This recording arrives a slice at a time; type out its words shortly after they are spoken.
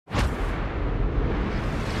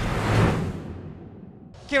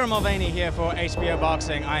Kieran Mulvaney here for HBO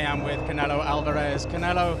Boxing. I am with Canelo Alvarez.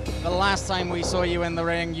 Canelo, the last time we saw you in the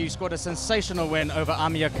ring, you scored a sensational win over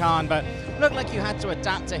Amir Khan, but looked like you had to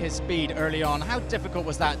adapt to his speed early on. How difficult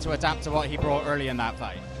was that to adapt to what he brought early in that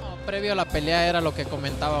fight? Previo a la pelea era lo que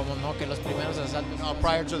comentábamos, ¿no? Que los primeros asaltos. No,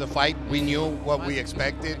 prior to the fight, we knew what we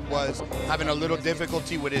expected was having a little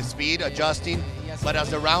difficulty with his speed, adjusting. But as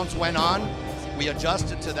the rounds went on, we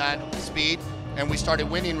adjusted to that speed and we started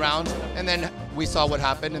winning rounds. And then we saw what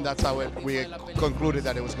happened, and that's how we concluded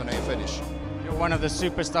that it was going to finish. You're one of the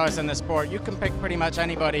superstars in the sport. You can pick pretty much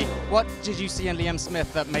anybody. What did you see in Liam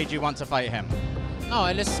Smith that made you want to fight him? No,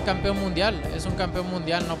 él es campeón mundial. Es un campeón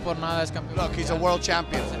mundial, no por nada es campeón. Look, he's a world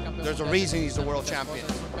champion. There's a reason he's a world champion.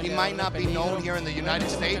 He might not be known here in the United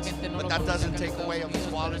States, but that doesn't take away of his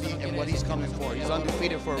quality and what he's coming for. He's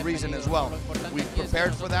undefeated for a reason as well. We've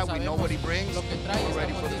prepared for that. We know what he brings. We're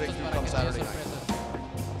ready for the victory come Saturday night.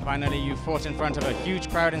 Finally, you fought in front of a huge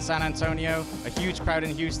crowd in San Antonio, a huge crowd in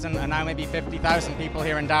Houston, and now maybe 50,000 people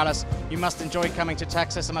here in Dallas. You must enjoy coming to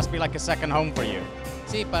Texas. It must be like a second home for you.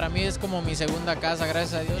 Sí, para mí es como mi segunda casa,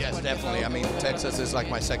 gracias a Dios. Yes, definitely. I mean, Texas is like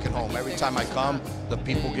my second home. Every time I come, the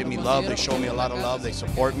people give me love. They show me a lot of love. They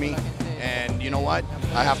support me. And you know what?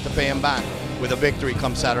 I have to pay them back with a victory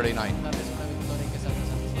come Saturday night.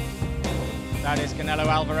 That is Canelo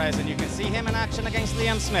Alvarez, and you can see him in action against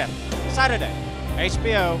Liam Smith Saturday,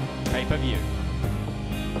 HBO pay-per-view.